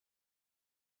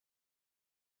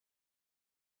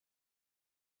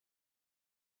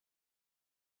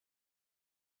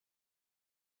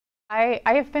I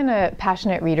have been a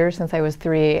passionate reader since I was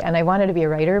 3, and I wanted to be a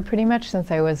writer pretty much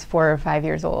since I was 4 or 5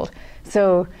 years old.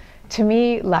 So to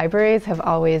me, libraries have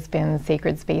always been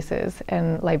sacred spaces,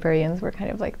 and librarians were kind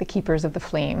of like the keepers of the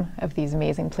flame of these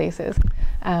amazing places.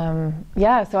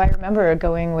 Yeah, so I remember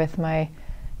going with my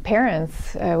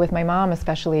parents, with my mom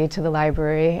especially, to the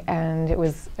library, and it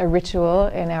was a ritual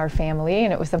in our family,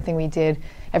 and it was something we did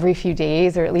every few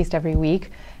days or at least every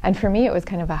week. And for me, it was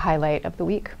kind of a highlight of the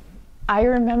week. I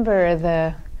remember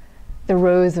the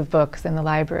rows of books in the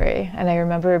library, and I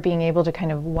remember being able to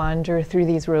kind of wander through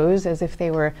these rows as if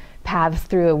they were paths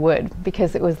through a wood,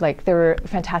 because it was like there were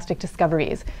fantastic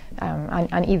discoveries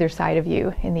on either side of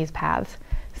you in these paths.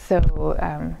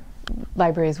 So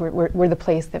libraries were the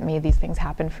place that made these things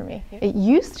happen for me. It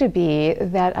used to be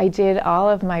that I did all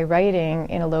of my writing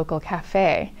in a local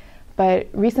cafe, but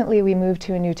recently we moved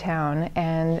to a new town,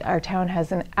 and our town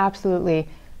has an absolutely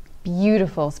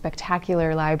beautiful,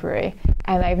 spectacular library.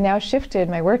 And I've now shifted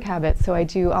my work habits, so I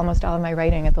do almost all of my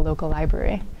writing at the local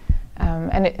library.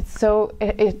 And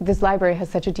this library has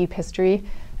such a deep history.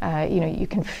 You know, you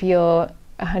can feel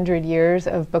 100 years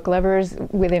of book lovers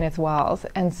within its walls.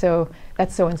 And so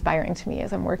that's so inspiring to me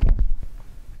as I'm working.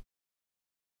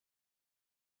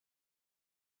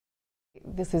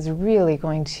 This is really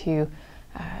going to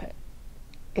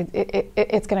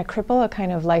it's going to cripple a kind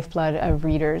of lifeblood of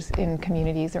readers in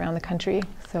communities around the country.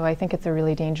 So I think it's a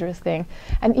really dangerous thing.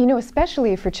 And you know,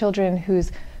 especially for children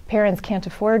whose parents can't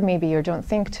afford maybe or don't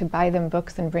think to buy them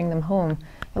books and bring them home,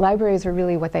 the libraries are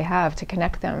really what they have to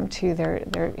connect them to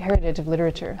their heritage of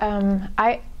literature.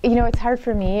 You know, it's hard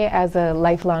for me as a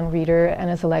lifelong reader and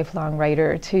as a lifelong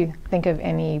writer to think of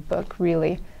any book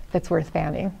really that's worth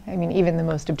banning. I mean, even the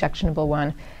most objectionable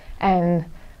one. And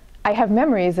I have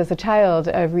memories as a child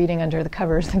of reading under the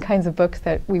covers the kinds of books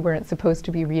that we weren't supposed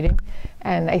to be reading.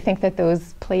 And I think that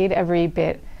those played every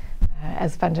bit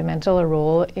as fundamental a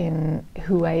role in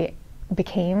who I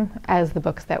became as the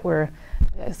books that were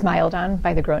smiled on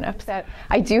by the grown-ups.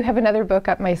 I do have another book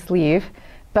up my sleeve,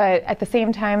 but at the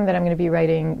same time that I'm going to be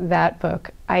writing that book,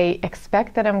 I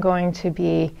expect that I'm going to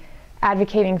be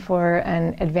advocating for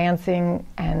and advancing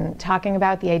and talking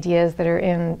about the ideas that are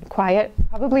in Quiet,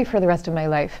 probably for the rest of my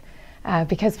life.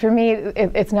 Because for me,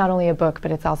 it's not only a book,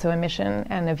 but it's also a mission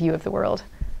and a view of the world.